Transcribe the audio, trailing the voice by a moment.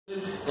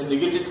A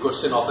negated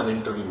question of an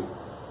interview: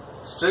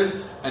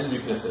 strength and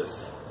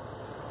weaknesses.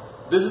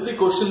 This is the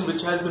question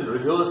which has been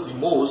rehearsed the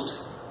most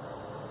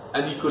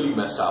and equally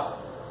messed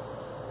up.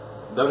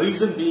 The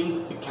reason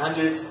being the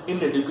candidate's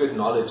inadequate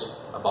knowledge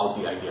about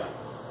the idea.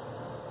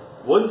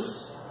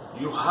 Once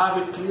you have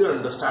a clear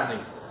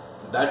understanding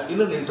that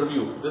in an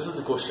interview, this is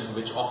the question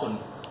which often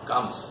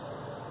comes.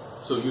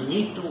 So you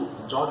need to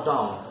jot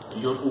down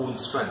your own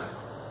strength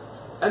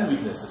and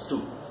weaknesses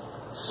too.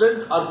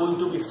 Strength are going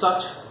to be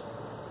such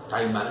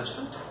time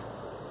management,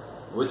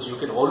 which you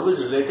can always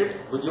relate it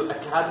with your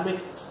academic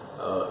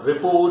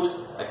report,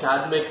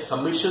 academic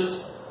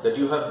submissions, that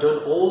you have done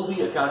all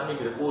the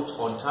academic reports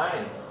on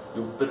time,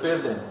 you prepare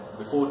them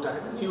before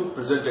time and you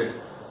present it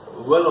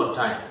well on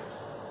time.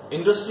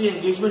 Industry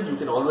engagement, you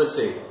can always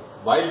say,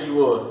 while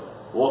you are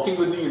working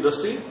with the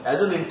industry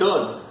as an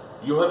intern,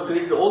 you have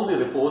created all the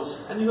reports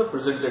and you have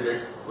presented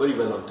it very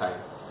well on time.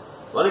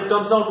 When it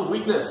comes down to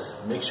weakness,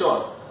 make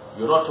sure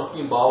you're not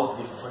talking about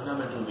the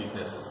fundamental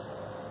weaknesses,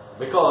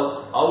 because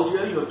out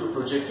here you have to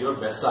project your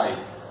best side.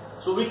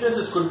 So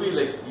weaknesses could be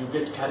like you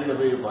get carried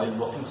away while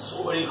working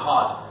so very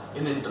hard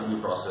in the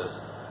interview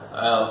process,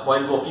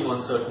 while working on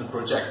certain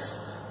projects.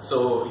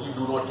 So you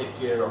do not take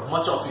care of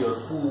much of your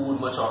food,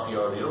 much of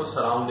your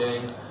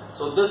surrounding.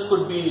 So this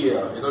could be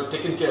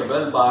taken care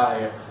well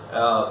by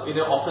in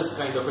an office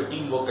kind of a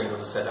teamwork kind of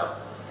a setup.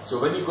 So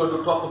when you go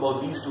to talk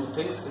about these two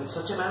things in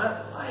such a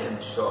manner, I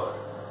am sure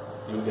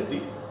you will get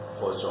the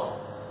first job.